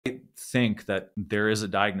think that there is a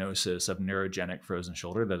diagnosis of neurogenic frozen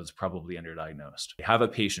shoulder that is probably underdiagnosed. I have a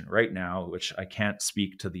patient right now, which I can't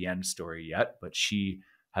speak to the end story yet, but she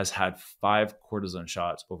has had 5 cortisone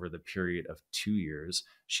shots over the period of 2 years.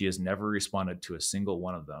 She has never responded to a single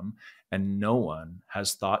one of them, and no one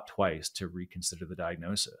has thought twice to reconsider the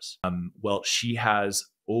diagnosis. Well, she has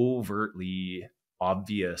overtly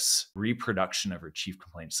obvious reproduction of her chief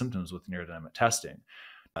complaint symptoms with neurodynamic testing.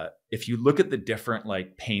 If you look at the different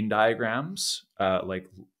like pain diagrams,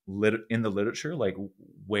 in the literature, like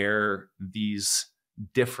where these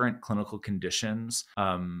different clinical conditions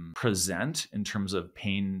present in terms of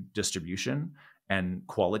pain distribution and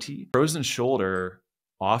quality, frozen shoulder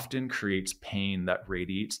often creates pain that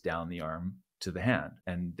radiates down the arm to the hand,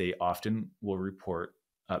 and they often will report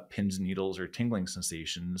pins, needles, or tingling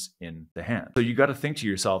sensations in the hand. So you got to think to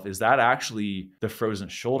yourself, is that actually the frozen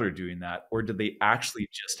shoulder doing that? Or did they actually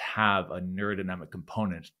just have a neurodynamic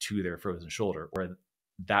component to their frozen shoulder? Or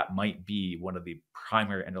that might be one of the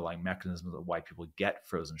primary underlying mechanisms of why people get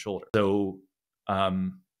frozen shoulder. So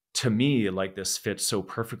to me, like this fits so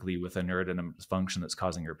perfectly with a neurodynamic dysfunction that's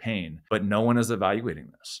causing her pain, but no one is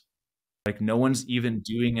evaluating this. Like no one's even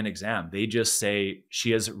doing an exam. They just say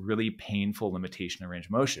she has really painful limitation of range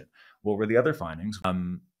of motion. What were the other findings?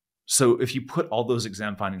 So if you put all those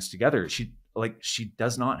exam findings together, she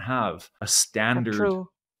does not have a standard,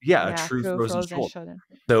 a true frozen shoulder.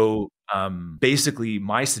 So basically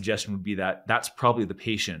my suggestion would be that that's probably the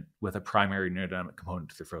patient with a primary neurodynamic component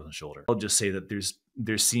to the frozen shoulder. I'll just say that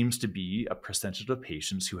there seems to be a percentage of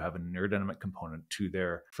patients who have a neurodynamic component to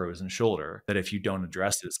their frozen shoulder that if you don't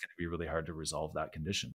address it, it's going to be really hard to resolve that condition.